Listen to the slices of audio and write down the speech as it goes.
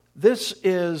This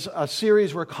is a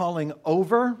series we're calling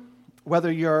Over.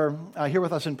 Whether you're here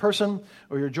with us in person,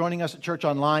 or you're joining us at church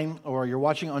online, or you're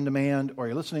watching on demand, or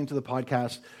you're listening to the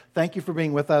podcast, thank you for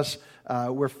being with us.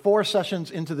 We're 4 sessions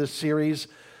into this series.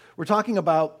 We're talking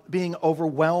about being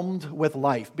overwhelmed with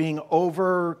life, being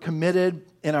overcommitted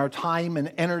in our time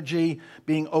and energy,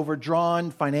 being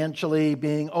overdrawn financially,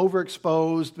 being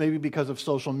overexposed, maybe because of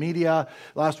social media.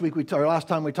 Last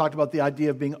time we talked about the idea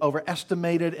of being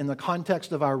overestimated in the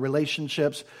context of our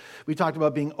relationships. We talked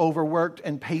about being overworked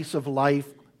and pace of life.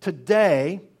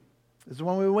 Today, this is the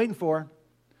one we were waiting for.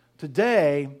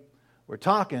 Today, we're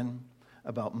talking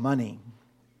about money.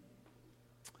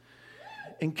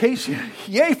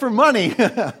 Yay for money!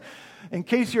 In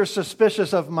case you're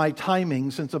suspicious of my timing,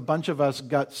 since a bunch of us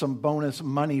got some bonus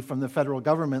money from the federal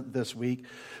government this week,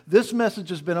 this message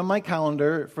has been on my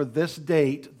calendar for this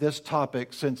date, this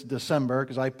topic, since December,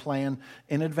 because I plan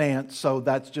in advance, so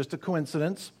that's just a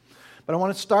coincidence. But I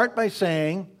want to start by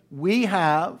saying we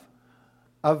have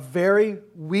a very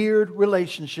weird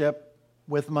relationship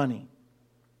with money.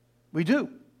 We do.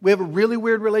 We have a really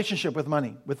weird relationship with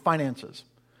money, with finances.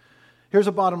 Here's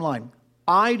a bottom line.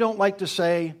 I don't like to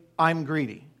say I'm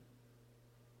greedy.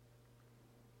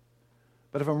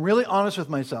 But if I'm really honest with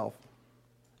myself,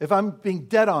 if I'm being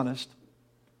dead honest,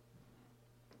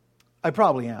 I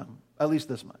probably am, at least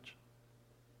this much.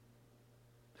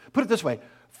 Put it this way,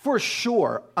 for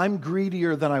sure, I'm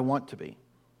greedier than I want to be.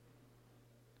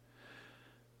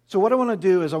 So what I want to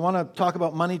do is I want to talk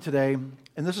about money today,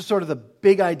 and this is sort of the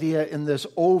big idea in this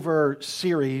Over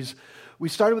series. We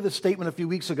started with a statement a few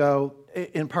weeks ago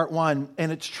in part 1,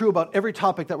 and it's true about every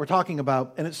topic that we're talking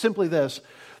about, and it's simply this,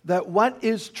 that what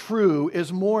is true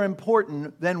is more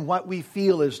important than what we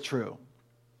feel is true.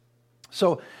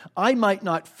 So I might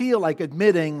not feel like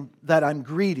admitting that I'm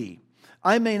greedy.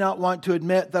 I may not want to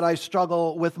admit that I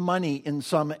struggle with money in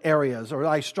some areas, or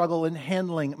I struggle in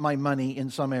handling my money in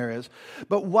some areas.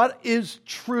 But what is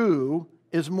true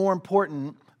is more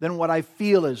important than what I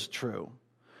feel is true.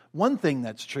 One thing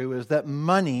that's true is that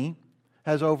money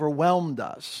has overwhelmed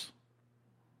us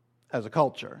as a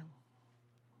culture.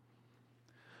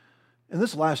 And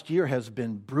this last year has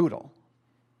been brutal.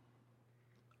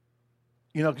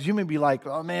 You know, because you may be like,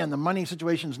 oh man, the money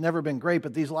situation's never been great,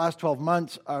 but these last 12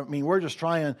 months, we're just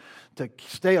trying to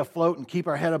stay afloat and keep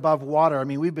our head above water. I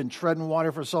mean, we've been treading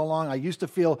water for so long. I used to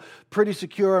feel pretty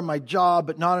secure in my job,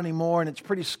 but not anymore, and it's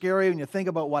pretty scary when you think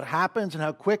about what happens and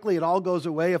how quickly it all goes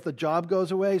away if the job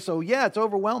goes away. So yeah, it's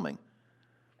overwhelming.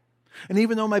 And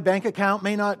even though my bank account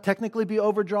may not technically be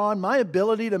overdrawn, my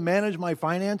ability to manage my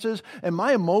finances and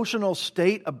my emotional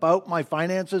state about my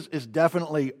finances is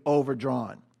definitely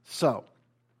overdrawn. So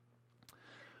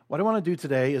what I want to do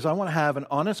today is I want to have an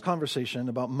honest conversation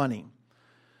about money.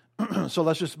 So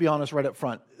let's just be honest right up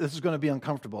front. This is going to be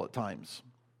uncomfortable at times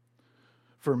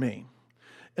for me.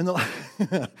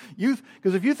 Because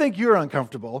if you think you're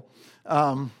uncomfortable,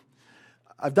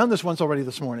 I've done this once already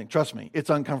this morning. Trust me, it's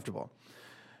uncomfortable.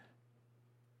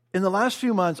 In the last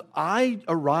few months, I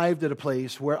arrived at a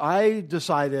place where I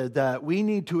decided that we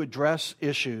need to address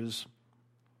issues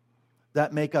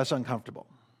that make us uncomfortable.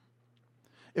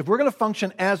 If we're going to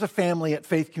function as a family at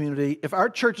Faith Community, if our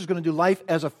church is going to do life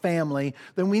as a family,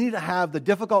 then we need to have the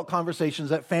difficult conversations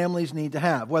that families need to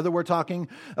have, whether we're talking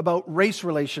about race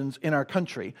relations in our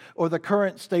country, or the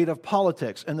current state of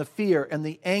politics and the fear and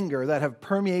the anger that have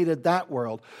permeated that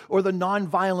world, or the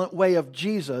nonviolent way of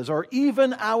Jesus, or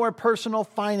even our personal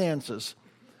finances.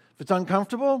 If it's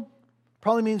uncomfortable,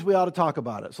 probably means we ought to talk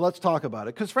about it. So let's talk about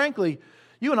it. Because frankly,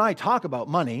 you and I talk about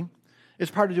money. It's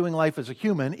part of doing life as a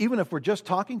human, even if we're just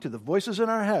talking to the voices in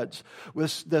our heads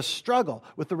with the struggle,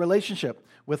 with the relationship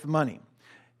with money.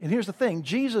 And here's the thing,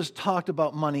 Jesus talked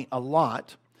about money a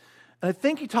lot. And I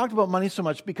think he talked about money so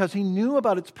much because he knew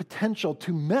about its potential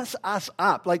to mess us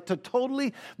up, like to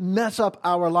totally mess up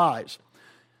our lives.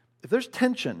 If there's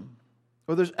tension,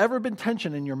 or there's ever been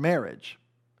tension in your marriage,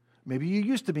 maybe you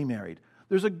used to be married,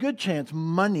 there's a good chance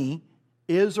money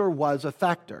is or was a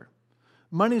factor.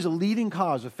 Money is a leading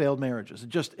cause of failed marriages. It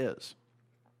just is.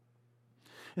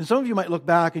 And some of you might look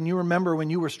back and you remember when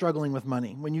you were struggling with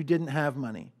money, when you didn't have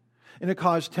money, and it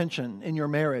caused tension in your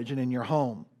marriage and in your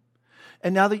home.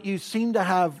 And now that you seem to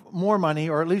have more money,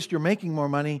 or at least you're making more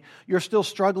money, you're still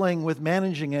struggling with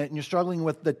managing it, and you're struggling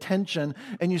with the tension,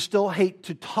 and you still hate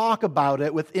to talk about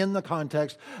it within the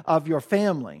context of your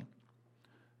family.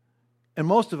 And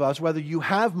most of us, whether you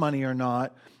have money or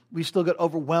not, we still get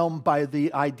overwhelmed by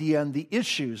the idea and the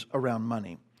issues around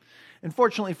money. And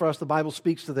fortunately for us, the Bible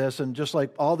speaks to this, and just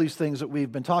like all these things that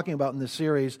we've been talking about in this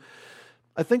series,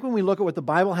 I think when we look at what the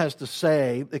Bible has to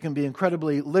say, it can be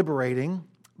incredibly liberating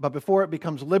but before it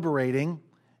becomes liberating,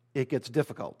 it gets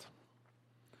difficult.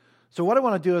 So what I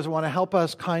want to do is I want to help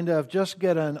us kind of just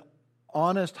get an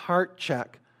honest heart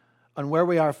check on where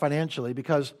we are financially,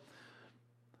 because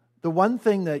the one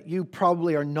thing that you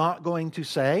probably are not going to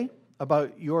say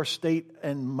about your state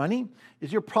and money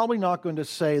is you're probably not going to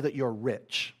say that you're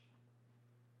rich.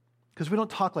 Because we don't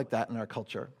talk like that in our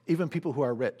culture, even people who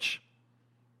are rich.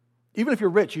 Even if you're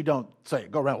rich, you don't say,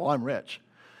 go around, well, I'm rich.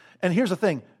 And here's the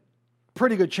thing,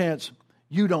 pretty good chance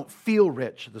you don't feel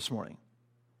rich this morning.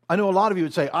 I know a lot of you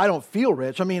would say, I don't feel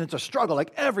rich. I mean, it's a struggle.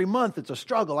 Like every month it's a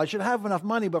struggle. I should have enough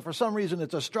money, but for some reason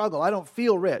it's a struggle. I don't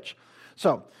feel rich.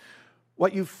 So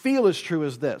what you feel is true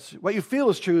is this. What you feel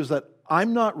is true is that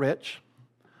I'm not rich,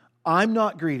 I'm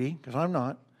not greedy, because I'm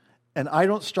not, and I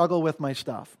don't struggle with my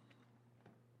stuff.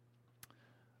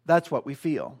 That's what we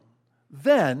feel.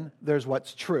 Then there's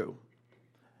what's true.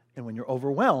 And when you're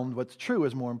overwhelmed, what's true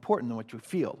is more important than what you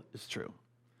feel is true.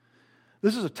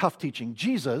 This is a tough teaching.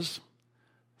 Jesus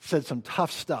said some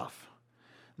tough stuff.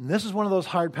 And this is one of those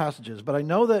hard passages. But I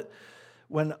know that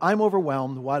when I'm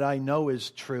overwhelmed, what I know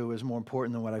is true is more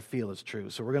important than what I feel is true.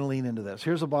 So we're going to lean into this.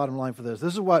 Here's the bottom line for this.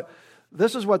 This is what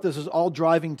this is all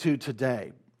driving to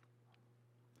today.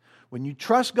 When you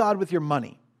trust God with your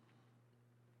money,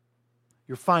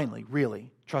 you're finally really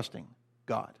trusting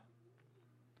God.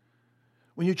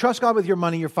 When you trust God with your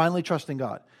money, you're finally trusting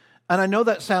God. And I know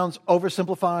that sounds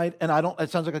oversimplified, and it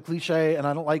sounds like a cliche, and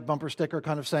I don't like bumper sticker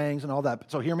kind of sayings and all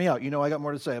that. So hear me out. You know I got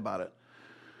more to say about it.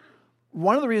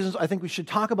 One of the reasons I think we should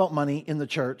talk about money in the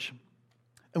church,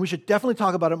 and we should definitely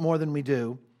talk about it more than we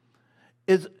do,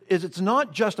 is it's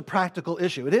not just a practical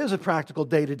issue. It is a practical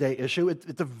day-to-day issue.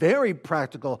 It's a very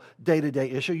practical day-to-day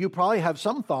issue. You probably have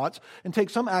some thoughts and take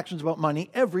some actions about money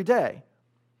every day.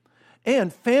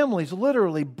 And families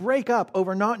literally break up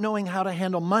over not knowing how to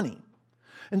handle money.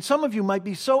 And some of you might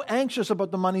be so anxious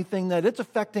about the money thing that it's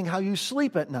affecting how you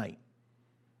sleep at night.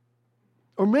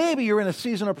 Or maybe you're in a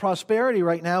season of prosperity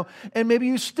right now, and maybe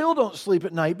you still don't sleep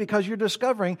at night because you're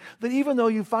discovering that even though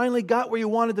you finally got where you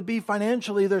wanted to be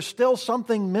financially, there's still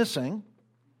something missing.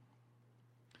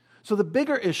 So the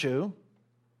bigger issue,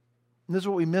 and this is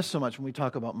what we miss so much when we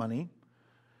talk about money,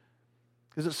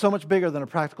 because it's so much bigger than a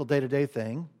practical day-to-day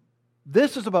thing.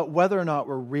 This is about whether or not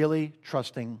we're really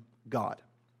trusting God.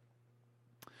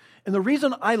 And the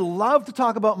reason I love to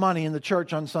talk about money in the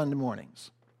church on Sunday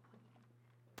mornings,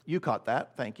 you caught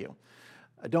that, thank you.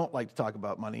 I don't like to talk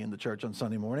about money in the church on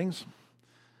Sunday mornings.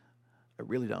 I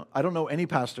really don't. I don't know any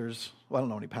pastors, well, I don't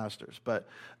know any pastors, but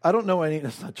I don't know any,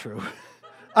 that's not true.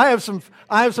 I have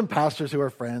some pastors who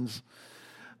are friends.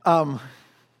 I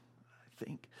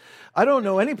don't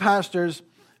know any pastors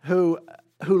who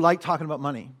like talking about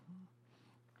money.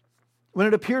 When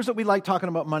it appears that we like talking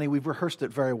about money, we've rehearsed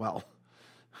it very well.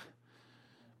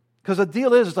 Because the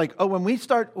deal is, it's like, when we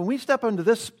step into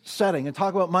this setting and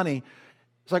talk about money,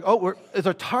 it's like, it's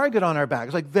a target on our back.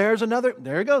 It's like, there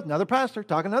he goes, another pastor,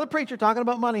 another preacher talking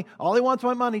about money. All he wants is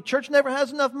my money. Church never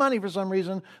has enough money for some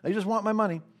reason. They just want my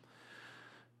money.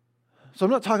 So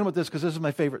I'm not talking about this because this is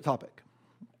my favorite topic.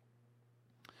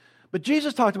 But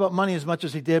Jesus talked about money as much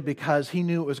as he did because he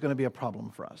knew it was going to be a problem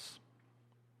for us.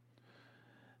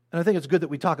 And I think it's good that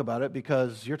we talk about it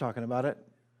because you're talking about it.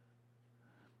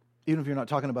 Even if you're not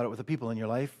talking about it with the people in your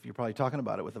life, you're probably talking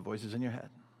about it with the voices in your head.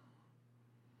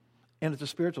 And it's a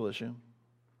spiritual issue.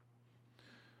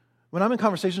 When I'm in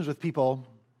conversations with people,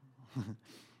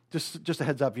 just a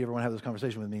heads up, if you ever want to have this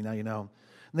conversation with me, now you know.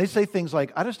 And they say things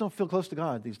like, I just don't feel close to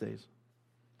God these days.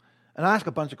 And I ask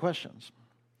a bunch of questions.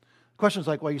 Questions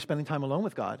like, well, are you spending time alone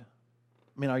with God?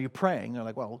 I mean, are you praying? They're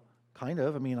like, well, kind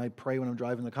of. I mean, I pray when I'm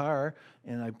driving the car,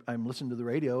 and I'm listening to the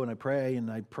radio, and I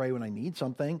pray when I need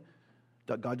something.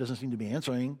 God doesn't seem to be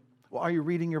answering. Well, are you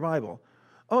reading your Bible?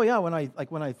 Oh yeah, when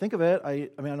I think of it, I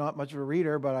mean, I'm not much of a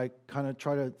reader, but I kind of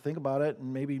try to think about it,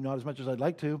 and maybe not as much as I'd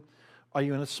like to. Are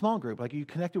you in a small group? Like, are you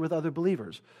connected with other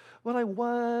believers? Well, I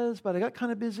was, but I got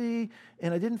kind of busy,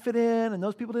 and I didn't fit in, and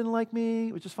those people didn't like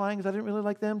me, which is fine, because I didn't really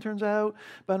like them, turns out.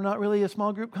 But I'm not really a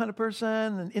small group kind of person,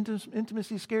 and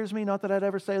intimacy scares me, not that I'd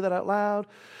ever say that out loud.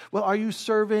 Well, are you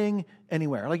serving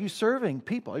anywhere? Like, are you serving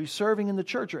people? Are you serving in the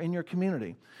church or in your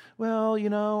community? Well, you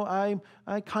know, I'm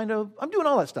doing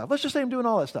all that stuff. Let's just say I'm doing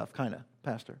all that stuff, kind of,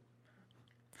 Pastor.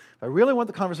 If I really want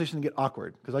the conversation to get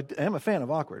awkward, because I am a fan of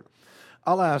awkward,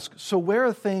 I'll ask, so where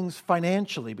are things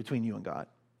financially between you and God?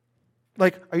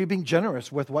 Like, are you being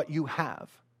generous with what you have?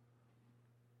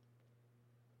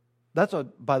 That's,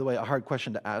 by the way, a hard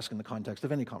question to ask in the context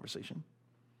of any conversation.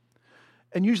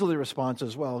 And usually the response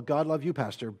is, well, God love you,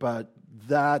 Pastor, but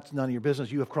that's none of your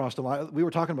business. You have crossed a line. We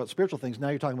were talking about spiritual things. Now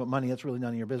you're talking about money. That's really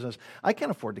none of your business. I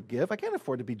can't afford to give. I can't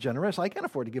afford to be generous. I can't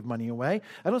afford to give money away.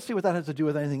 I don't see what that has to do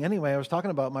with anything anyway. I was talking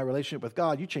about my relationship with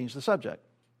God. You changed the subject.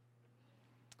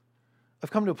 I've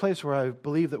come to a place where I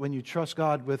believe that when you trust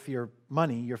God with your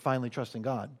money, you're finally trusting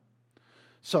God.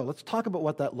 So let's talk about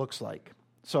what that looks like.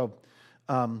 So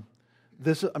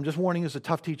this, I'm just warning you, is a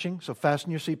tough teaching, so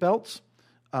fasten your seatbelts.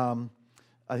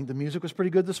 I think the music was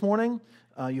pretty good this morning.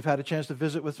 You've had a chance to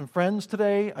visit with some friends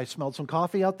today. I smelled some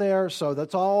coffee out there, so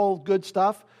that's all good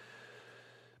stuff.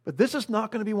 But this is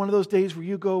not going to be one of those days where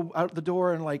you go out the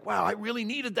door and like, wow, I really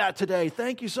needed that today.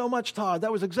 Thank you so much, Todd.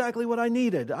 That was exactly what I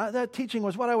needed. That teaching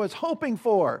was what I was hoping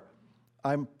for.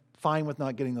 I'm fine with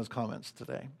not getting those comments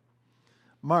today.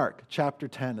 Mark chapter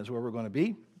 10 is where we're going to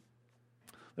be.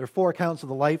 There are 4 accounts of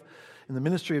the life and the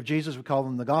ministry of Jesus. We call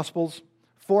them the Gospels.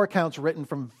 4 accounts written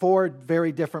from 4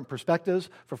 very different perspectives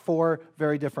for 4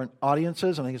 very different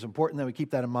audiences. I think it's important that we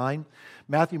keep that in mind.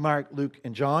 Matthew, Mark, Luke,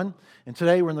 and John. And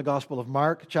today we're in the Gospel of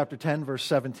Mark, chapter 10, verse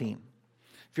 17.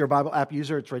 If you're a Bible app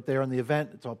user, it's right there on the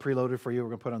event. It's all preloaded for you. We're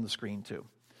going to put it on the screen too.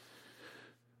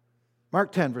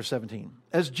 Mark 10, verse 17.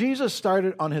 As Jesus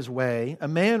started on his way, a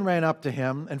man ran up to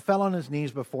him and fell on his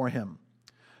knees before him.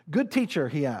 "Good teacher,"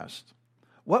 he asked,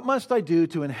 "what must I do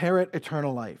to inherit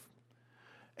eternal life?"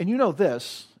 And you know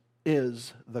this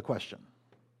is the question,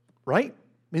 right?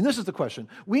 I mean, this is the question.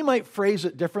 We might phrase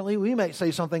it differently. We might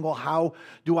say something, well, how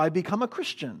do I become a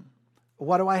Christian?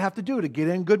 What do I have to do to get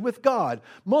in good with God?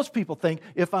 Most people think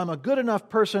if I'm a good enough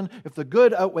person, if the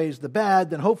good outweighs the bad,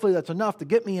 then hopefully that's enough to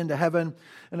get me into heaven.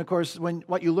 And of course,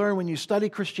 what you learn when you study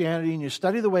Christianity and you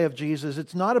study the way of Jesus,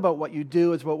 it's not about what you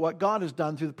do, it's about what God has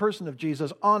done through the person of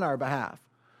Jesus on our behalf.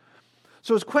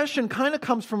 So his question kind of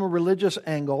comes from a religious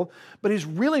angle, but he's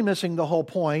really missing the whole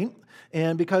point.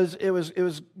 And because it was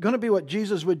going to be what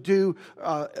Jesus would do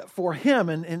for him,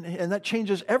 and that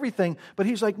changes everything. But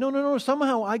he's like, no.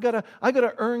 Somehow I gotta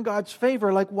earn God's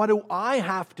favor. Like, what do I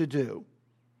have to do?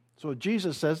 So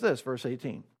Jesus says this, verse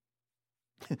 18.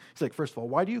 He's like, first of all,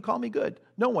 why do you call me good?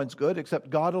 No one's good except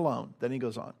God alone. Then he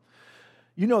goes on.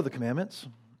 You know the commandments.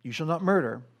 You shall not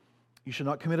murder. You shall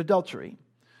not commit adultery.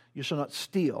 You shall not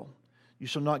steal. You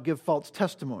shall not give false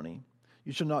testimony.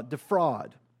 You shall not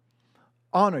defraud.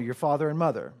 Honor your father and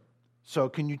mother. So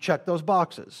can you check those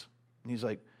boxes? And he's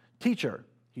like, teacher,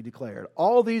 he declared,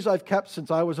 all these I've kept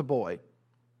since I was a boy.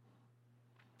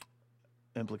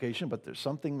 Implication, but there's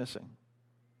something missing.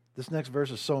 This next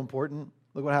verse is so important.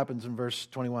 Look what happens in verse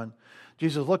 21.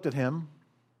 Jesus looked at him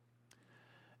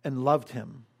and loved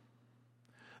him.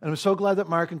 And I'm so glad that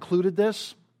Mark included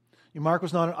this. Mark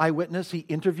was not an eyewitness. He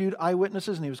interviewed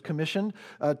eyewitnesses, and he was commissioned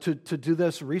to do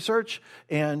this research.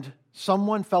 And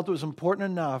someone felt it was important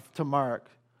enough to Mark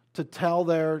to tell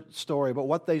their story about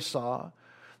what they saw,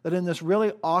 that in this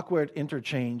really awkward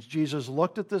interchange, Jesus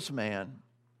looked at this man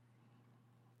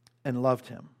and loved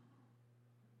him.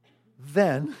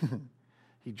 Then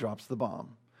he drops the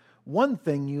bomb. One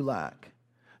thing you lack.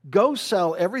 Go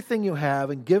sell everything you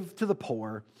have and give to the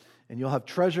poor, and you'll have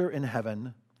treasure in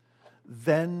heaven.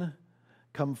 Then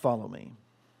come follow me.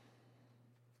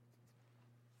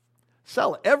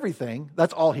 Sell everything.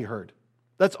 That's all he heard.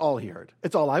 That's all he heard.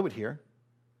 It's all I would hear.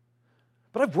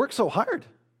 But I've worked so hard.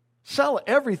 Sell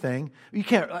everything. You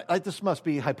can't, this must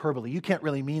be hyperbole. You can't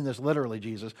really mean this literally,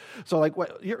 Jesus. So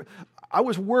I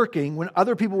was working when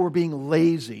other people were being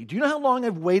lazy. Do you know how long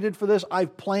I've waited for this?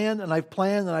 I've planned and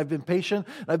I've been patient.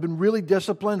 And I've been really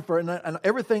disciplined and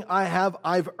everything I have,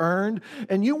 I've earned.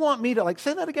 And you want me to,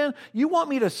 say that again? You want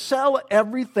me to sell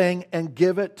everything and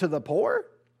give it to the poor?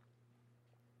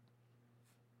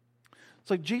 It's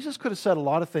like Jesus could have said a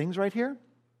lot of things right here.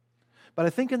 But I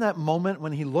think in that moment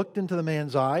when he looked into the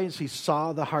man's eyes, he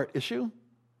saw the heart issue.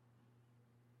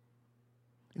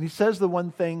 And he says the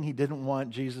one thing he didn't want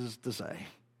Jesus to say.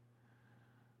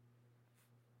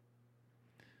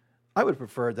 I would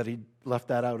prefer that he left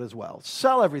that out as well.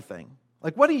 Sell everything.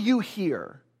 What do you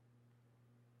hear?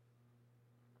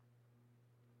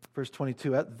 Verse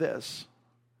 22, at this,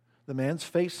 the man's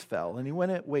face fell, and he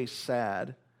went away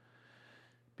sad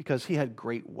because he had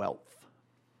great wealth.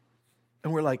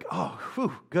 And we're like, oh,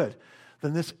 whew, good.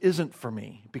 Then this isn't for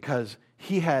me because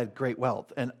he had great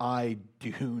wealth and I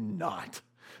do not.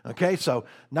 Okay, so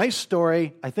nice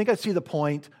story. I think I see the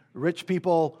point. Rich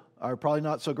people are probably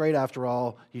not so great after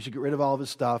all. He should get rid of all of his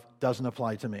stuff. Doesn't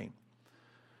apply to me.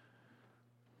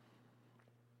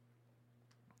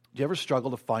 Do you ever struggle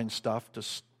to find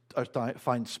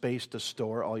find space to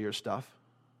store all your stuff?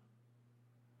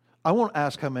 I won't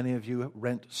ask how many of you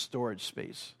rent storage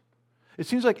space. It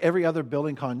seems like every other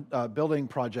building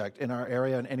project in our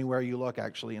area and anywhere you look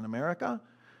actually in America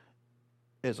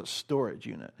is a storage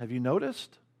unit. Have you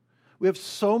noticed? We have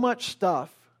so much stuff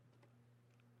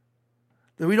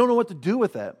that we don't know what to do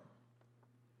with it.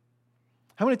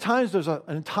 How many times there's an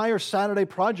entire Saturday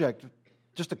project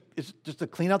just to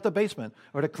clean out the basement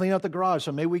or to clean out the garage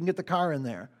so maybe we can get the car in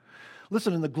there?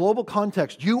 Listen, in the global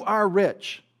context, you are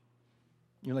rich.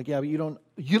 You're like, yeah, but you don't.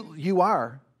 You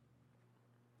are.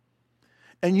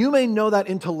 And you may know that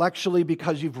intellectually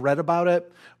because you've read about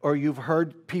it or you've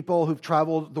heard people who've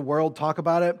traveled the world talk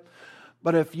about it.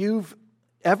 But if you've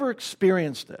ever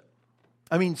experienced it,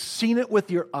 I mean, seen it with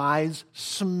your eyes,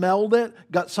 smelled it,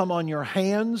 got some on your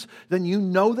hands, then you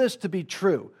know this to be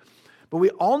true. But we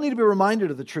all need to be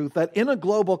reminded of the truth that in a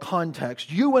global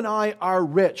context, you and I are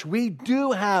rich. We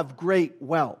do have great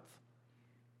wealth.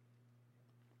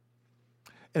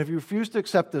 And if you refuse to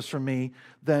accept this from me,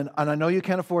 then, and I know you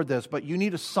can't afford this, but you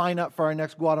need to sign up for our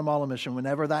next Guatemala mission,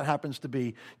 whenever that happens to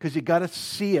be, because you got to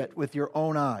see it with your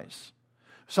own eyes.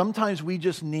 Sometimes we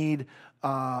just need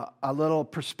a little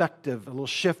perspective, a little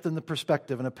shift in the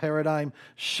perspective, and a paradigm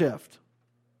shift.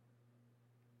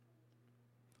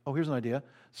 Oh, here's an idea.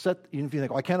 Even if you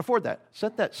think, oh, I can't afford that,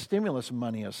 set that stimulus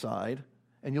money aside,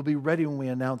 and you'll be ready when we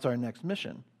announce our next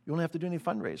mission. You won't have to do any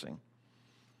fundraising.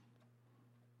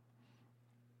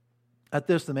 At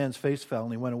this, the man's face fell,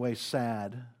 and he went away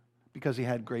sad because he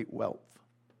had great wealth.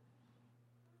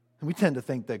 And we tend to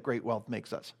think that great wealth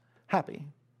makes us happy.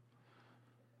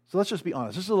 So let's just be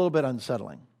honest. This is a little bit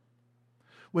unsettling.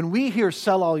 When we hear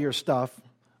sell all your stuff,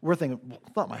 we're thinking, well,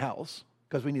 it's not my house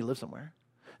because we need to live somewhere.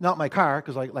 Not my car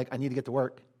because I need to get to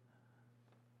work.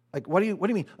 Like, what do you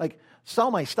mean? Like,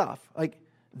 sell my stuff. Like,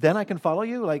 then I can follow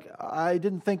you? Like, I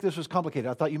didn't think this was complicated.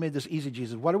 I thought you made this easy,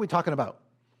 Jesus. What are we talking about?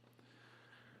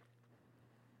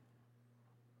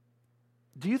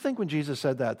 Do you think when Jesus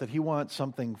said that he wants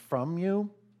something from you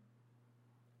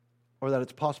or that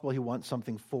it's possible he wants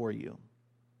something for you?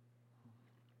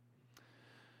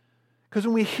 Because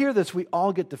when we hear this, we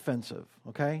all get defensive,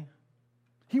 okay?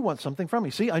 He wants something from me.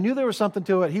 See, I knew there was something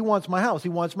to it. He wants my house. He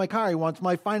wants my car. He wants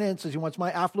my finances. He wants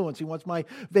my affluence. He wants my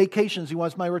vacations. He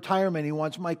wants my retirement. He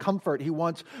wants my comfort. He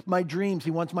wants my dreams.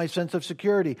 He wants my sense of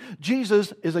security.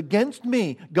 Jesus is against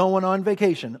me going on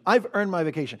vacation. I've earned my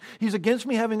vacation. He's against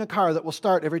me having a car that will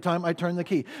start every time I turn the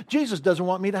key. Jesus doesn't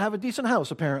want me to have a decent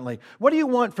house, apparently. What do you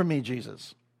want from me,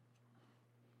 Jesus?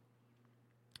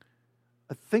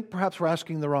 I think perhaps we're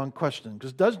asking the wrong question.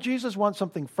 Because does Jesus want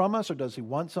something from us or does he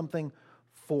want something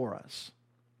for us?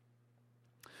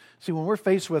 See, when we're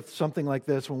faced with something like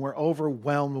this, when we're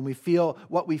overwhelmed, when we feel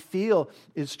what we feel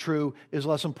is true is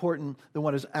less important than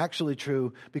what is actually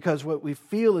true, because what we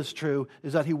feel is true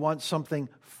is that he wants something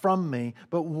from me.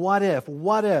 But what if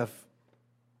what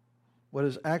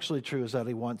is actually true is that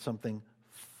he wants something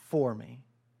for me?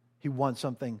 He wants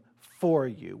something for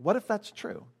you. What if that's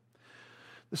true?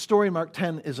 The story in Mark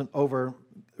 10 isn't over.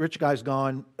 Rich guy's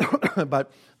gone,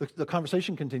 but the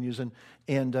conversation continues,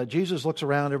 and Jesus looks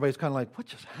around. Everybody's kind of like, what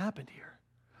just happened here?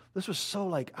 This was so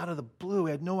like out of the blue.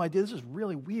 We had no idea. This is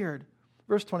really weird.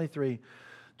 Verse 23,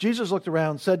 Jesus looked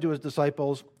around, said to his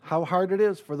disciples, how hard it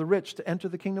is for the rich to enter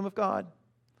the kingdom of God.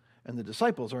 And the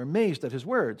disciples are amazed at his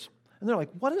words. And they're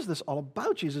like, what is this all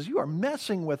about, Jesus? You are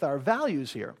messing with our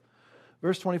values here.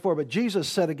 Verse 24, but Jesus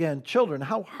said again, children,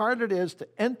 how hard it is to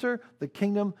enter the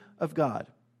kingdom of God.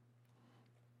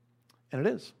 And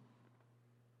it is.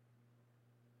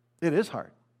 It is hard.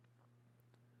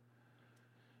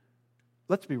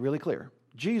 Let's be really clear.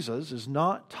 Jesus is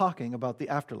not talking about the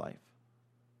afterlife.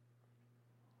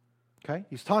 Okay?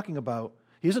 He isn't talking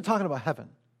about heaven.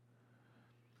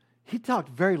 He talked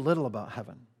very little about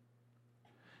heaven.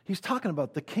 He's talking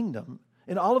about the kingdom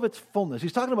in all of its fullness.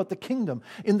 He's talking about the kingdom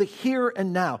in the here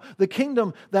and now. The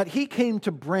kingdom that he came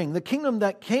to bring. The kingdom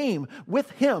that came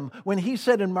with him when he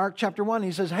said in Mark chapter 1,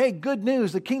 he says, hey, good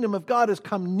news, the kingdom of God has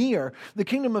come near. The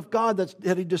kingdom of God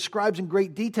that he describes in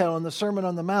great detail in the Sermon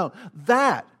on the Mount.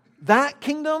 That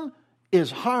kingdom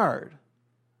is hard.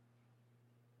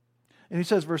 And he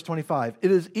says, verse 25,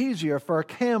 it is easier for a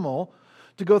camel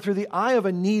to go through the eye of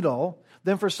a needle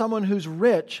than for someone who's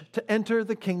rich to enter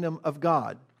the kingdom of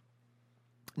God.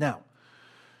 Now,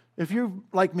 if you've,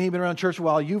 like me, been around church a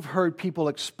while, you've heard people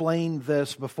explain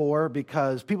this before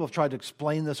because people have tried to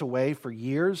explain this away for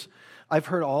years. I've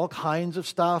heard all kinds of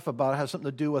stuff about it has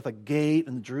something to do with a gate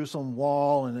and the Jerusalem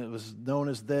wall, and it was known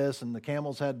as this, and the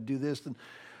camels had to do this. And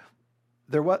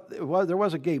there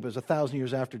was a gate, but it was 1,000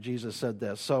 years after Jesus said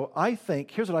this. So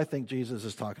here's what I think Jesus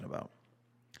is talking about.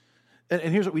 And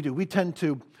here's what we do. We tend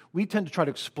to try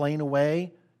to explain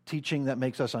away teaching that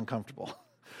makes us uncomfortable.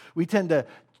 We tend to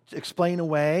explain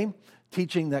away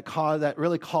teaching that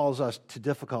really calls us to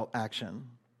difficult action.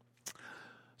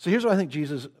 So here's what I think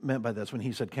Jesus meant by this when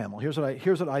he said camel. Here's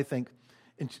what I think,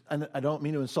 and I don't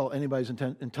mean to insult anybody's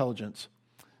intelligence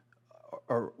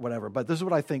or whatever, but this is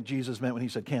what I think Jesus meant when he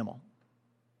said camel.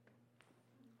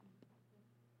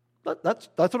 That's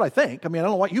what I think. I mean, I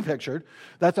don't know what you pictured.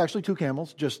 That's actually 2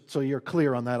 camels, just so you're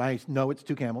clear on that. I know it's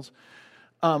 2 camels.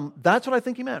 That's what I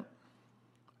think he meant.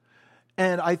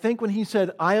 And I think when he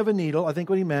said, "I have a needle," I think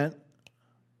what he meant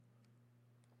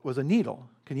was a needle.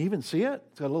 Can you even see it?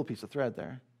 It's got a little piece of thread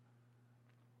there.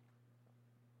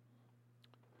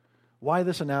 Why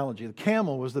this analogy? The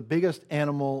camel was the biggest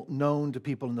animal known to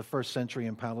people in the first century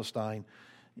in Palestine,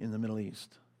 in the Middle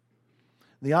East.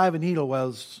 The eye of a needle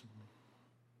was,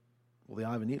 well, the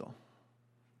eye of a needle.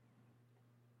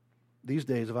 These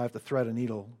days, if I have to thread a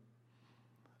needle,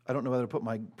 I don't know whether to put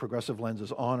my progressive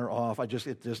lenses on or off. It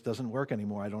just doesn't work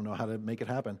anymore. I don't know how to make it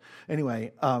happen.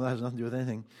 Anyway, that has nothing to do with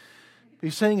anything.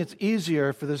 He's saying it's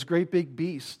easier for this great big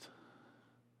beast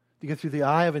to get through the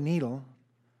eye of a needle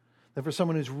than for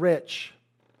someone who's rich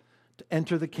to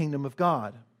enter the kingdom of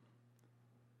God.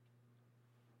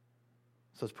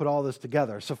 So let's put all this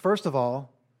together. So first of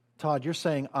all, Todd, you're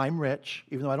saying I'm rich,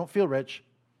 even though I don't feel rich.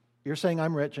 You're saying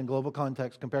I'm rich in global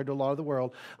context compared to a lot of the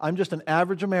world. I'm just an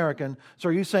average American. So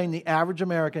are you saying the average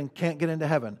American can't get into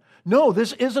heaven? No,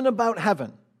 this isn't about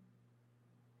heaven.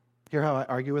 Hear how I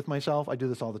argue with myself? I do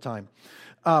this all the time.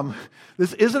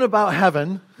 This isn't about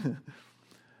heaven.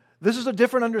 This is a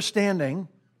different understanding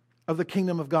of the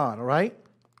kingdom of God, all right?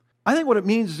 I think what it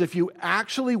means is if you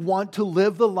actually want to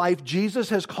live the life Jesus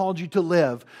has called you to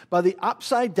live by the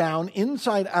upside down,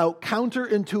 inside out,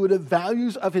 counterintuitive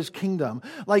values of his kingdom,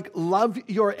 like love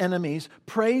your enemies,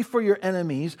 pray for your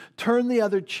enemies, turn the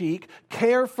other cheek,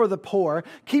 care for the poor,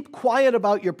 keep quiet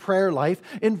about your prayer life,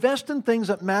 invest in things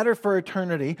that matter for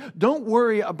eternity, don't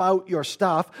worry about your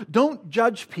stuff, don't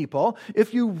judge people.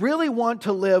 If you really want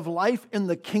to live life in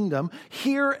the kingdom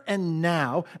here and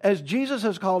now, as Jesus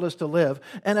has called us to live,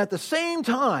 and at the same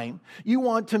time, you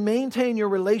want to maintain your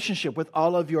relationship with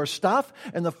all of your stuff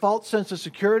and the false sense of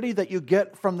security that you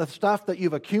get from the stuff that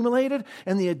you've accumulated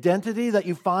and the identity that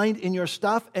you find in your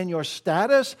stuff and your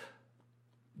status,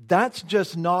 that's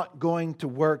just not going to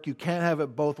work. You can't have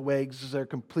it both ways. They're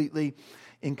completely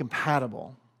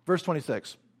incompatible. Verse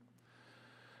 26.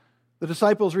 The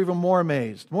disciples were even more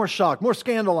amazed, more shocked, more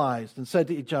scandalized, and said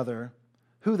to each other,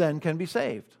 "Who then can be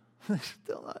saved?"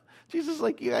 Still not. Jesus is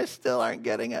like, you guys still aren't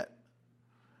getting it.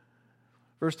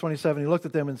 Verse 27, he looked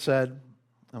at them and said,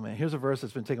 oh man, here's a verse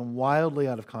that's been taken wildly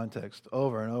out of context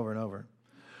over and over and over.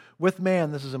 With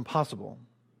man, this is impossible,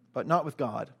 but not with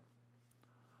God.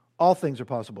 All things are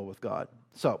possible with God.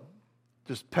 So,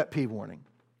 just pet peeve warning.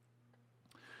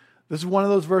 This is one of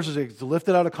those verses that gets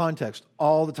lifted out of context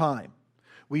all the time.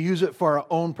 We use it for our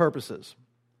own purposes.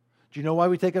 Do you know why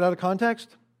we take it out of context?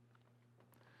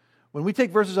 When we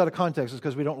take verses out of context, it's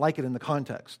because we don't like it in the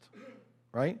context,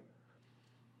 right?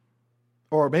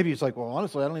 Or maybe it's like, well,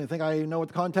 honestly, I don't even think I know what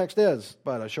the context is,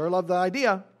 but I sure love the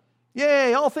idea.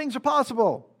 Yay, all things are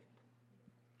possible.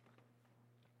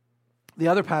 The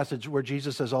other passage where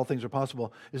Jesus says all things are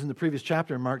possible is in the previous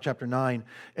chapter, in Mark chapter 9,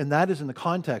 and that is in the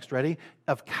context, ready,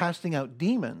 of casting out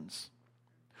demons.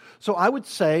 So I would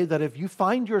say that if you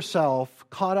find yourself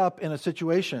caught up in a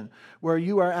situation where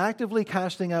you are actively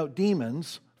casting out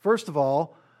demons, first of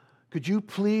all, could you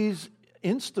please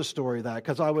Insta story that?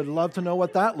 Because I would love to know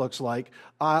what that looks like.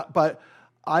 But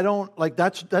I don't, like,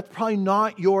 that's probably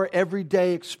not your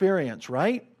everyday experience,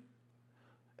 right?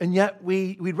 And yet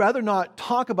we'd rather not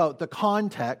talk about the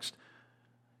context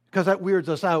because that weirds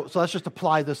us out. So let's just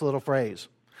apply this little phrase.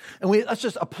 And let's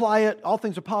just apply it. All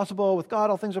things are possible. With God,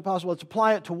 all things are possible. Let's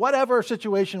apply it to whatever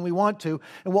situation we want to.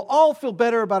 And we'll all feel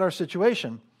better about our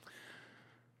situation.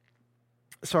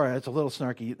 Sorry, it's a little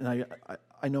snarky, and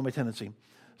I know my tendency.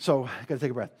 So I got to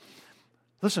take a breath.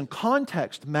 Listen,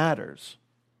 context matters.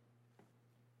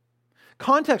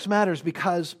 Context matters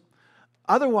because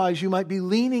otherwise you might be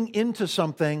leaning into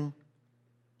something.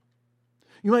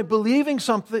 You might be believing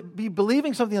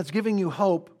something that's giving you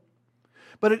hope,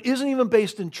 but it isn't even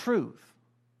based in truth.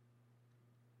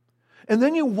 And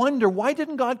then you wonder, why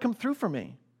didn't God come through for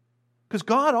me? Because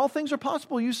God, all things are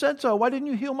possible. You said so. Why didn't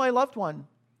you heal my loved one?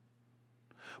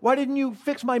 Why didn't you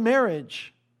fix my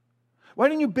marriage? Why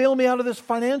didn't you bail me out of this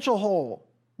financial hole?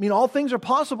 I mean, all things are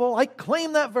possible. I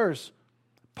claim that verse.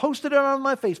 Posted it on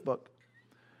my Facebook.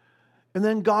 And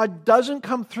then God doesn't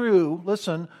come through,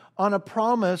 listen, on a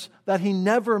promise that he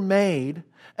never made,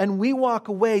 and we walk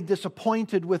away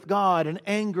disappointed with God and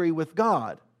angry with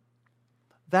God.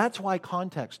 That's why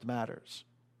context matters.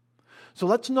 So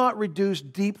let's not reduce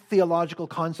deep theological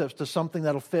concepts to something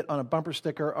that'll fit on a bumper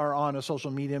sticker or on a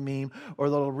social media meme or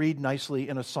that'll read nicely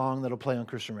in a song that'll play on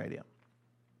Christian radio.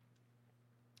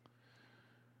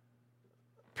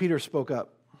 Peter spoke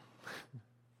up.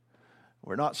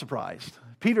 We're not surprised.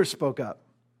 Peter spoke up.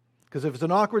 Because if it's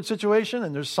an awkward situation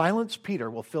and there's silence, Peter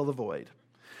will fill the void.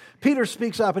 Peter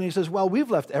speaks up and he says, well, we've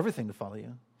left everything to follow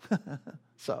you.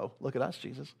 So, look at us,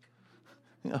 Jesus.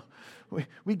 You know,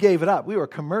 we gave it up. We were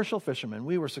commercial fishermen.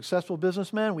 We were successful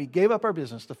businessmen. We gave up our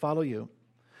business to follow you.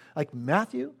 Like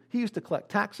Matthew, he used to collect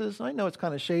taxes. I know it's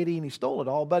kind of shady and he stole it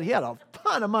all, but he had a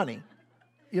ton of money.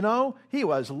 You know, he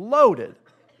was loaded.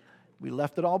 We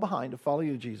left it all behind to follow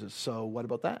you, Jesus. So what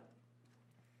about that?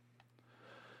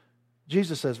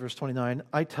 Jesus says, verse 29,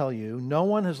 I tell you, no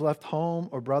one has left home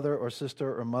or brother or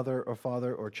sister or mother or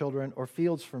father or children or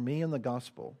fields for me in the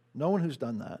gospel. No one who's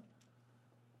done that.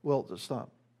 Well, stop.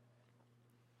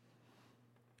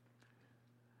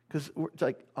 Because,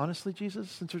 like, honestly,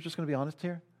 Jesus, since we're just going to be honest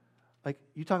here, like,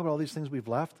 you talk about all these things we've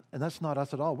left, and that's not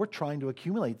us at all. We're trying to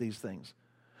accumulate these things.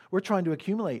 We're trying to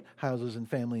accumulate houses and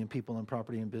family and people and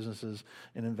property and businesses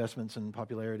and investments and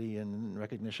popularity and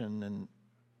recognition, and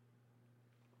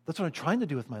that's what I'm trying to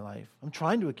do with my life. I'm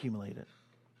trying to accumulate it.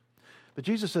 But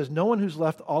Jesus says, no one who's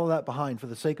left all of that behind for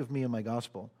the sake of me and my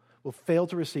gospel will fail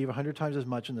to receive 100 times as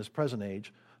much in this present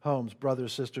age, homes,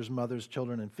 brothers, sisters, mothers,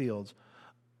 children, and fields,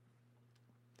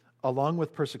 along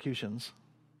with persecutions,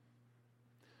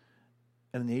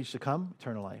 and in the age to come,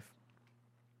 eternal life.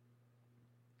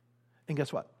 And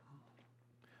guess what?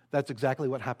 That's exactly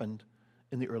what happened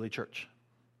in the early church.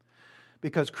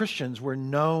 Because Christians were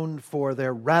known for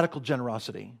their radical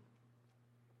generosity.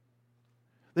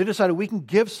 They decided we can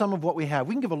give some of what we have.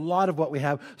 We can give a lot of what we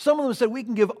have. Some of them said we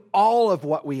can give all of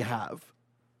what we have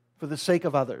for the sake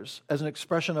of others, as an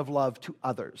expression of love to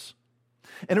others.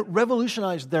 And it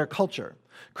revolutionized their culture.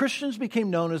 Christians became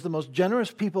known as the most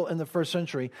generous people in the first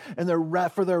century and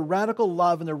for their radical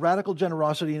love and their radical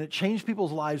generosity, and it changed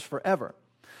people's lives forever.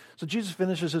 So Jesus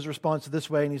finishes his response this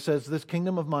way, and he says, this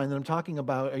kingdom of mine that I'm talking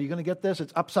about, are you going to get this?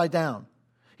 It's upside down.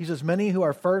 He says, many who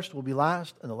are first will be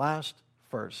last, and the last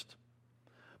first.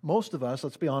 Most of us,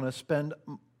 let's be honest, spend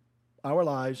our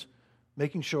lives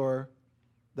making sure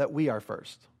that we are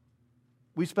first.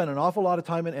 We spend an awful lot of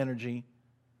time and energy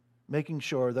making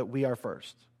sure that we are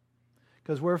first.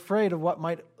 Because we're afraid of what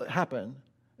might happen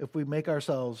if we make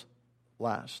ourselves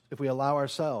last, if we allow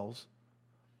ourselves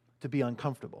to be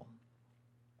uncomfortable.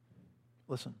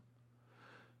 Listen,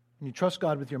 when you trust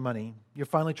God with your money, you're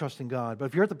finally trusting God. But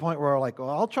if you're at the point where like, well,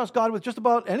 I'll trust God with just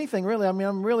about anything, really. I mean,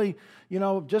 I'm really,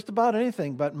 just about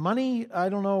anything. But money, I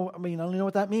don't know. I don't know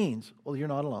what that means. Well, you're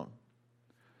not alone.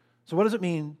 So what does it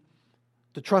mean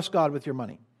to trust God with your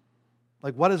money?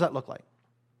 Like, what does that look like?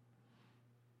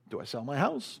 Do I sell my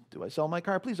house? Do I sell my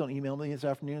car? Please don't email me this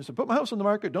afternoon and say, put my house on the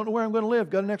market. Don't know where I'm going to live.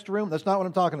 Got an extra room. That's not what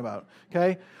I'm talking about,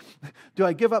 okay? Do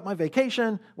I give up my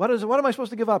vacation? What am I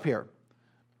supposed to give up here?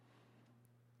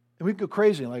 And we go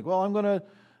crazy, like, well, I'm going to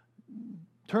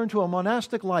turn to a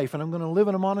monastic life, and I'm going to live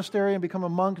in a monastery and become a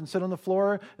monk and sit on the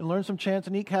floor and learn some chants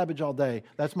and eat cabbage all day.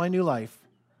 That's my new life.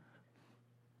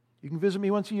 You can visit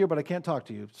me once a year, but I can't talk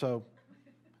to you. So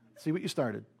see what you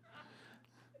started.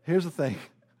 Here's the thing.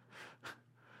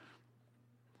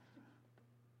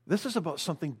 This is about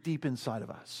something deep inside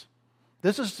of us.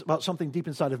 This is about something deep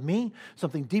inside of me,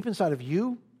 something deep inside of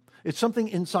you. It's something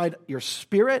inside your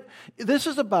spirit. This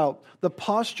is about the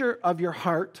posture of your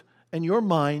heart and your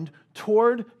mind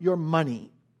toward your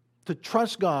money, to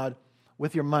trust God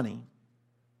with your money.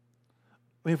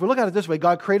 If we look at it this way,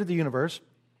 God created the universe,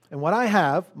 and what I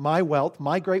have, my wealth,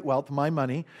 my great wealth, my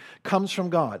money, comes from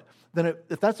God. Then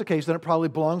if that's the case, then it probably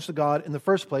belongs to God in the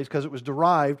first place because it was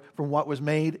derived from what was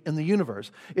made in the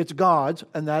universe. It's God's,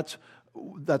 and that's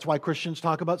why Christians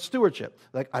talk about stewardship.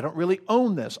 Like, I don't really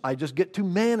own this. I just get to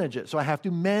manage it, so I have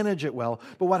to manage it well.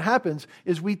 But what happens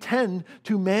is we tend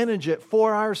to manage it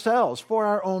for ourselves, for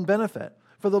our own benefit,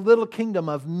 for the little kingdom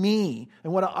of me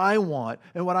and what I want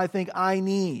and what I think I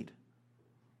need.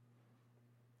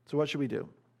 So what should we do?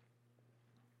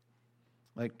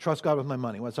 Like, trust God with my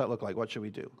money. What's that look like? What should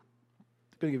we do?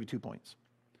 I'm going to give you 2 points.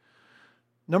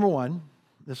 Number one,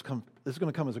 this is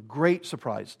going to come as a great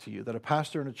surprise to you that a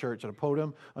pastor in a church at a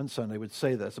podium on Sunday would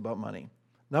say this about money.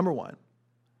 Number one,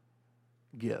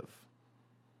 give.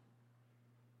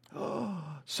 Oh,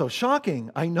 so shocking.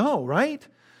 I know, right?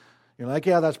 You're like,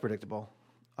 yeah, that's predictable.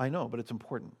 I know, but it's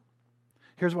important.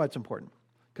 Here's why it's important.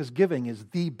 Because giving is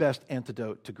the best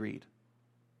antidote to greed.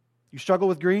 You struggle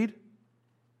with greed?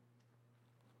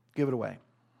 Give it away.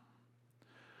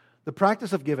 The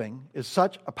practice of giving is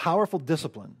such a powerful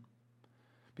discipline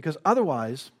because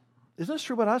otherwise, isn't this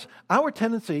true about us? Our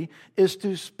tendency is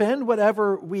to spend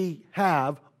whatever we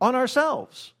have on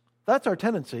ourselves. That's our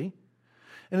tendency.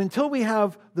 And until we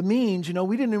have the means,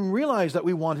 we didn't even realize that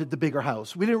we wanted the bigger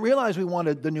house. We didn't realize we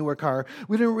wanted the newer car.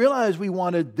 We didn't realize we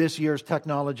wanted this year's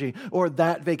technology or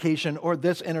that vacation or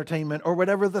this entertainment or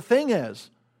whatever the thing is.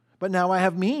 But now I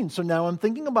have means, so now I'm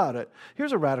thinking about it.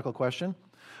 Here's a radical question.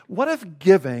 What if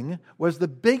giving was the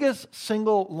biggest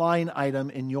single line item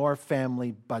in your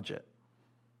family budget?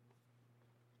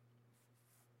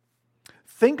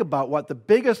 Think about what the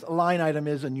biggest line item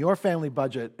is in your family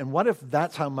budget, and what if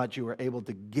that's how much you were able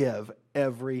to give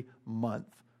every month?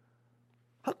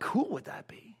 How cool would that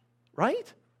be,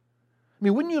 right? I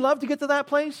mean, wouldn't you love to get to that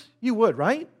place? You would,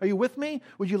 right? Are you with me?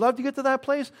 Would you love to get to that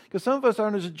place? Because some of us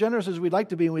aren't as generous as we'd like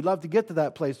to be, and we'd love to get to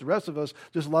that place. The rest of us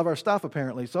just love our stuff,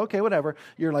 apparently. So, okay, whatever.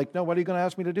 You're like, no, what are you going to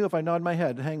ask me to do if I nod my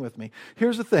head? Hang with me.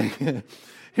 Here's the thing.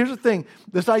 Here's the thing.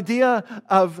 This idea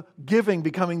of giving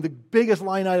becoming the biggest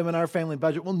line item in our family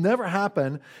budget will never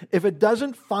happen if it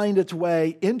doesn't find its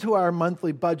way into our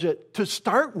monthly budget to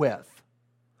start with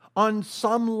on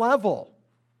some level.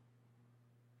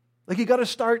 Like, you got to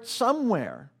start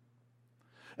somewhere.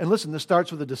 And listen, this starts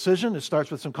with a decision. It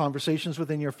starts with some conversations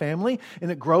within your family,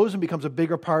 and it grows and becomes a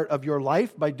bigger part of your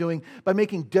life by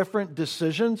making different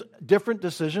decisions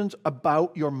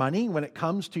about your money when it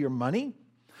comes to your money.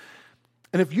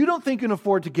 And if you don't think you can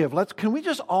afford to give, can we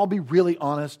just all be really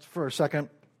honest for a second?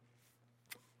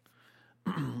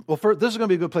 Well, this is going to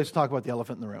be a good place to talk about the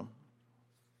elephant in the room.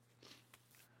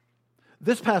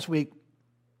 This past week,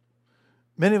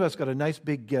 many of us got a nice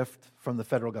big gift from the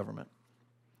federal government.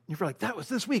 You're like, that was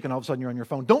this week, and all of a sudden you're on your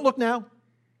phone. Don't look now.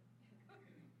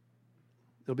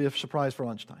 It'll be a surprise for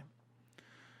lunchtime.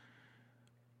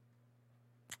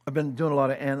 I've been doing a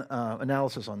lot of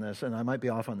analysis on this, and I might be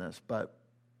off on this, but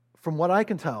from what I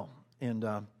can tell, and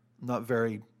I'm not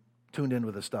very tuned in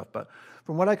with this stuff, but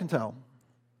from what I can tell,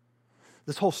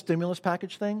 this whole stimulus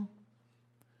package thing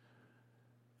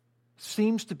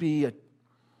seems to be a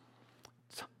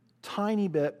tiny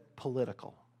bit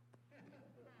political.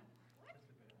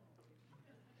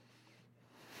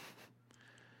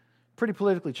 Pretty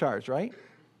politically charged, right?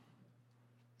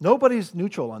 Nobody's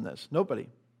neutral on this. Nobody.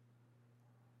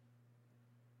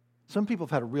 Some people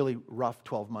have had a really rough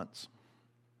 12 months.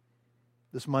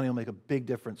 This money will make a big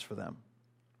difference for them.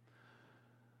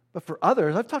 But for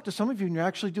others, I've talked to some of you,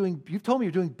 and you've told me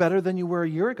you're doing better than you were a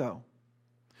year ago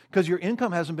because your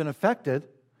income hasn't been affected.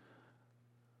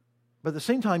 But at the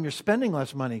same time, you're spending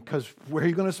less money because where are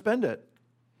you going to spend it?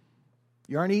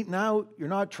 You aren't eating out. You're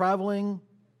not traveling.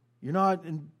 You're not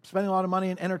spending a lot of money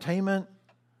in entertainment.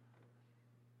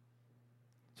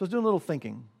 So I was doing a little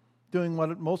thinking, doing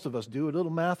what most of us do, a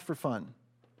little math for fun.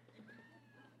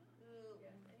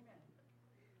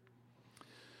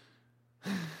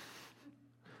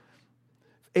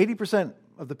 80%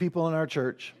 of the people in our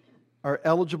church are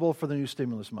eligible for the new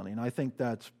stimulus money, and I think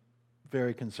that's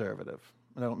very conservative.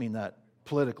 And I don't mean that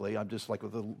politically. I'm just like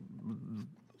with the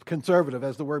conservative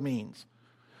as the word means.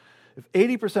 If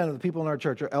 80% of the people in our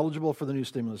church are eligible for the new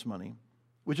stimulus money,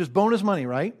 which is bonus money,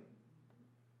 right?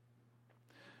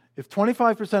 If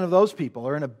 25% of those people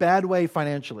are in a bad way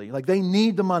financially, like they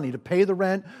need the money to pay the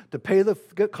rent,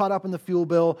 get caught up in the fuel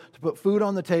bill, to put food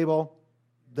on the table,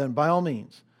 then by all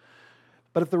means.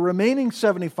 But if the remaining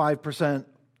 75%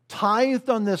 tithed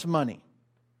on this money,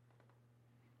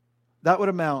 that would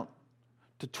amount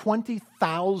to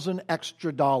 $20,000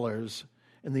 extra dollars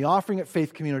in the offering at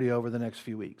Faith Community over the next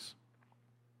few weeks.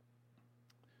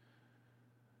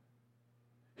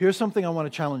 Here's something I want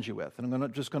to challenge you with, and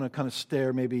I'm just going to kind of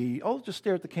stare just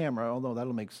stare at the camera, although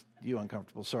that'll make you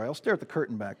uncomfortable. Sorry, I'll stare at the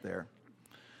curtain back there.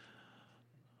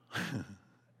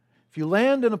 If you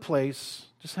land in a place,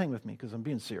 just hang with me because I'm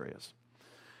being serious.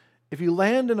 If you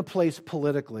land in a place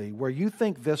politically where you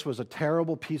think this was a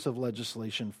terrible piece of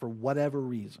legislation for whatever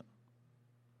reason,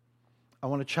 I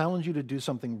want to challenge you to do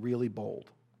something really bold.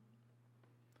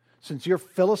 Since you're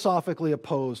philosophically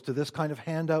opposed to this kind of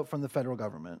handout from the federal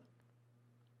government,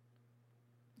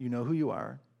 you know who you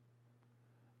are.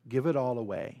 Give it all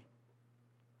away.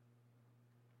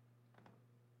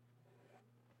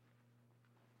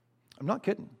 I'm not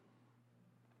kidding.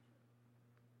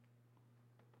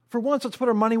 For once, let's put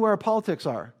our money where our politics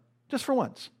are. Just for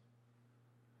once.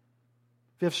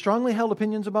 If you have strongly held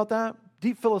opinions about that,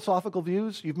 deep philosophical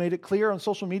views, you've made it clear on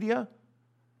social media,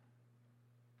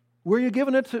 where are you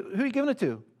giving it to? Who are you giving it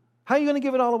to? How are you going to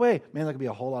give it all away? Man, that could be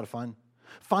a whole lot of fun.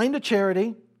 Find a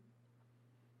charity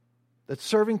that's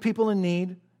serving people in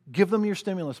need. Give them your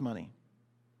stimulus money.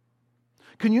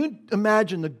 Can you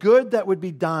imagine the good that would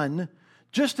be done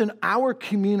Just in our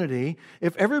community,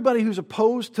 if everybody who's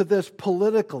opposed to this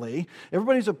politically,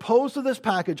 everybody who's opposed to this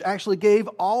package actually gave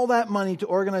all that money to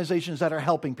organizations that are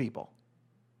helping people.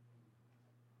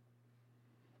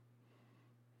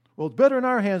 Well, it's better in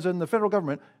our hands than the federal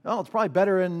government. No, it's probably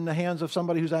better in the hands of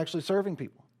somebody who's actually serving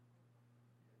people.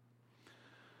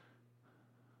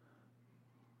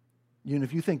 And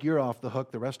if you think you're off the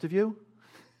hook, the rest of you,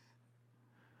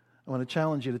 I want to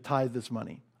challenge you to tithe this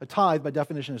money. A tithe, by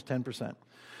definition, is 10%.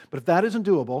 But if that isn't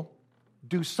doable,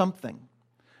 do something.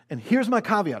 And here's my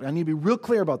caveat. I need to be real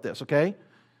clear about this, okay?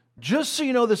 Just so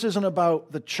you know, this isn't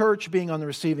about the church being on the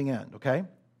receiving end, okay?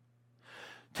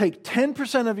 Take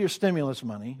 10% of your stimulus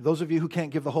money, those of you who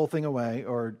can't give the whole thing away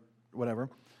or whatever,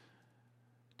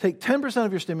 take 10%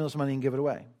 of your stimulus money and give it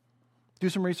away. Do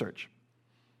some research.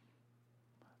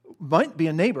 Might be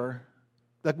a neighbor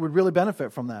that would really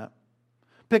benefit from that.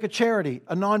 Pick a charity,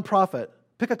 a nonprofit.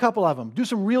 Pick a couple of them. Do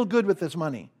some real good with this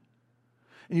money.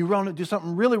 And you want to do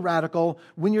something really radical.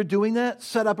 When you're doing that,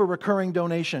 set up a recurring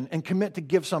donation and commit to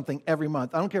give something every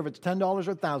month. I don't care if it's $10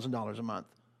 or $1,000 a month.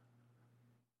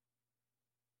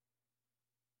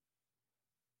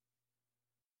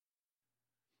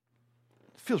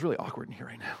 It feels really awkward in here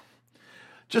right now.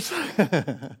 Just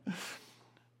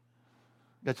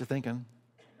got you thinking.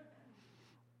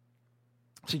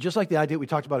 See, just like the idea we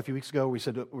talked about a few weeks ago, we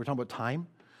said we were talking about time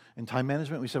and time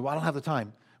management. We said, well, I don't have the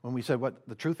time. When we said what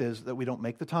the truth is that we don't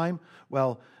make the time,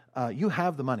 well, you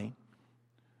have the money.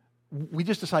 We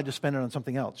just decide to spend it on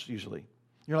something else, usually.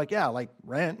 You're like, yeah, like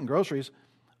rent and groceries.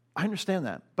 I understand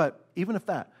that. But even if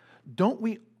that, don't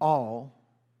we all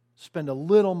spend a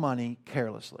little money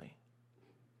carelessly?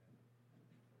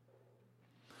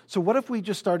 So what if we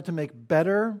just started to make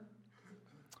better,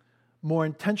 more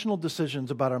intentional decisions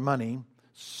about our money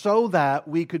so that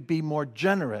we could be more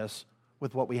generous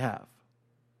with what we have?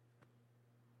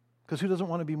 Because who doesn't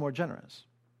want to be more generous?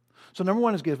 So number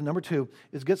one is give. Number two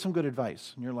is get some good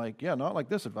advice. And you're like, yeah, not like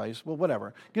this advice. Well,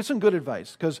 whatever. Get some good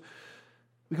advice, because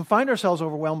we can find ourselves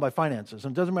overwhelmed by finances.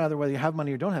 And it doesn't matter whether you have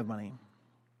money or don't have money.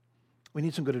 We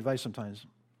need some good advice sometimes.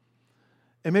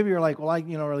 And maybe you're like, well, I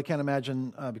really can't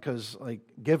imagine because like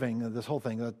giving, this whole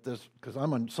thing, because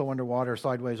I'm so underwater,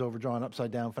 sideways, overdrawn,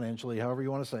 upside down financially, however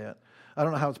you want to say it. I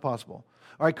don't know how it's possible.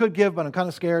 Or I could give, but I'm kind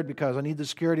of scared because I need the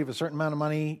security of a certain amount of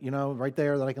money, right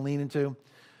there that I can lean into.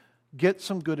 Get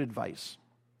some good advice.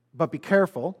 But be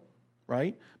careful,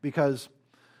 right? Because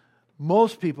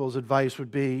most people's advice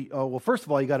would be, oh, well, first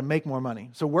of all, you got to make more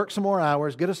money. So work some more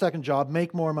hours, get a second job,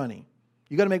 make more money.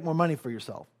 You got to make more money for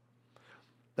yourself.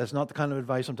 That's not the kind of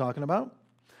advice I'm talking about.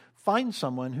 Find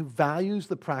someone who values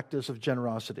the practice of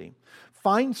generosity.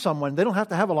 Find someone, they don't have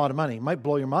to have a lot of money. It might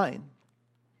blow your mind.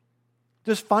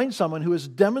 Just find someone who has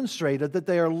demonstrated that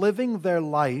they are living their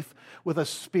life with a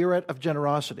spirit of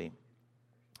generosity.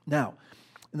 Now,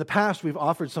 in the past, we've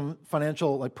offered some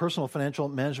personal financial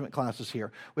management classes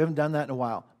here. We haven't done that in a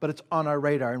while, but it's on our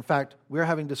radar. In fact, we're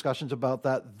having discussions about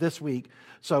that this week.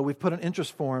 So we've put an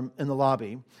interest form in the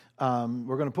lobby.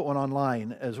 We're going to put one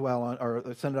online as well,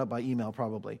 or send it out by email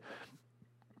probably.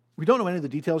 We don't know any of the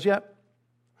details yet,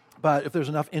 but if there's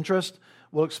enough interest,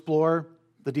 we'll explore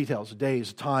the details,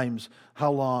 days, times,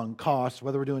 how long, costs,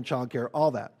 whether we're doing childcare,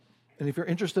 all that. And if you're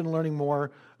interested in learning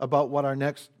more about what our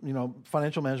next,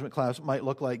 financial management class might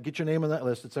look like, get your name on that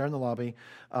list. It's there in the lobby.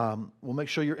 We'll make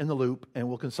sure you're in the loop, and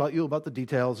we'll consult you about the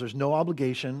details. There's no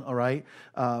obligation, all right?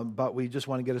 But we just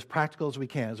want to get as practical as we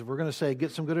can. So if we're going to say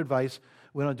get some good advice,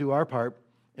 we want to do our part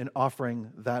in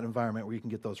offering that environment where you can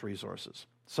get those resources.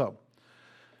 So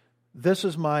this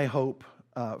is my hope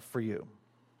for you.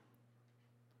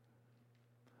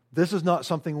 This is not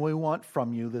something we want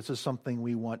from you. This is something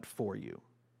we want for you.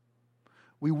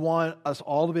 We want us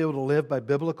all to be able to live by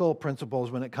biblical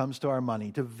principles when it comes to our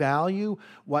money, to value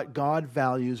what God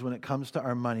values when it comes to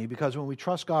our money, because when we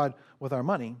trust God with our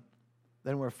money,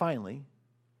 then we're finally,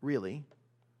 really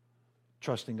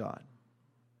trusting God.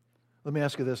 Let me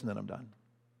ask you this and then I'm done.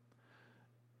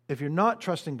 If you're not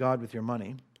trusting God with your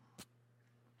money,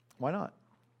 why not?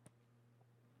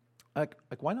 Like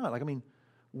why not?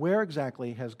 Where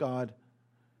exactly has God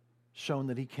shown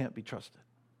that He can't be trusted?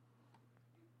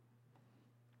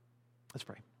 Let's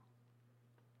pray.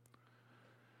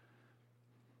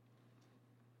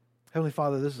 Heavenly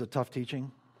Father, this is a tough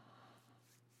teaching.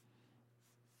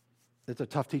 It's a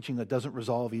tough teaching that doesn't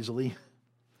resolve easily.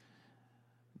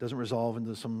 It doesn't resolve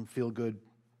into some feel-good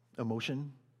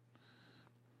emotion.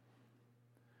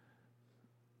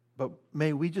 But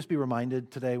may we just be reminded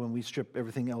today when we strip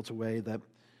everything else away that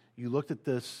you looked at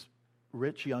this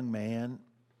rich young man,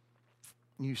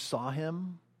 you saw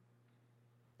him,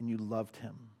 and you loved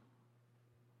him.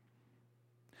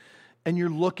 And you're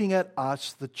looking at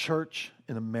us, the church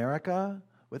in America,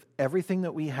 with everything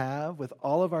that we have, with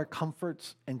all of our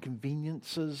comforts and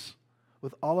conveniences,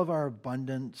 with all of our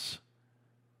abundance,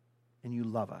 and you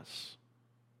love us.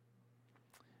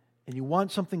 And you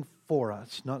want something for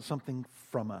us, not something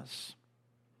from us.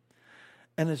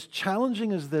 And as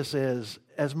challenging as this is,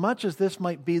 as much as this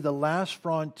might be the last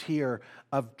frontier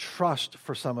of trust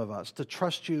for some of us, to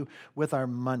trust you with our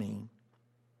money,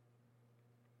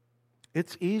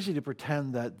 it's easy to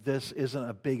pretend that this isn't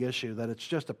a big issue, that it's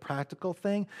just a practical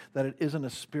thing, that it isn't a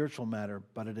spiritual matter,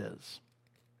 but it is.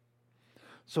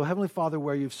 So, Heavenly Father,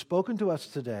 where you've spoken to us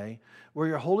today, where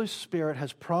your Holy Spirit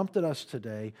has prompted us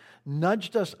today,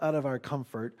 nudged us out of our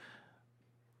comfort,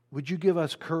 would you give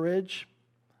us courage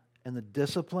and the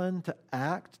discipline to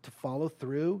act, to follow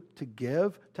through, to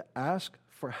give, to ask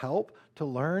for help, to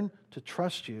learn to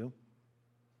trust you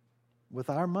with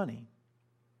our money,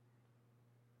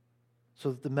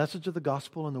 so that the message of the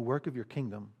gospel and the work of your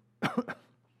kingdom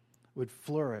would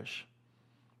flourish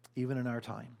even in our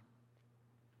time.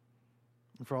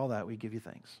 And for all that, we give you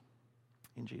thanks.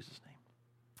 In Jesus' name.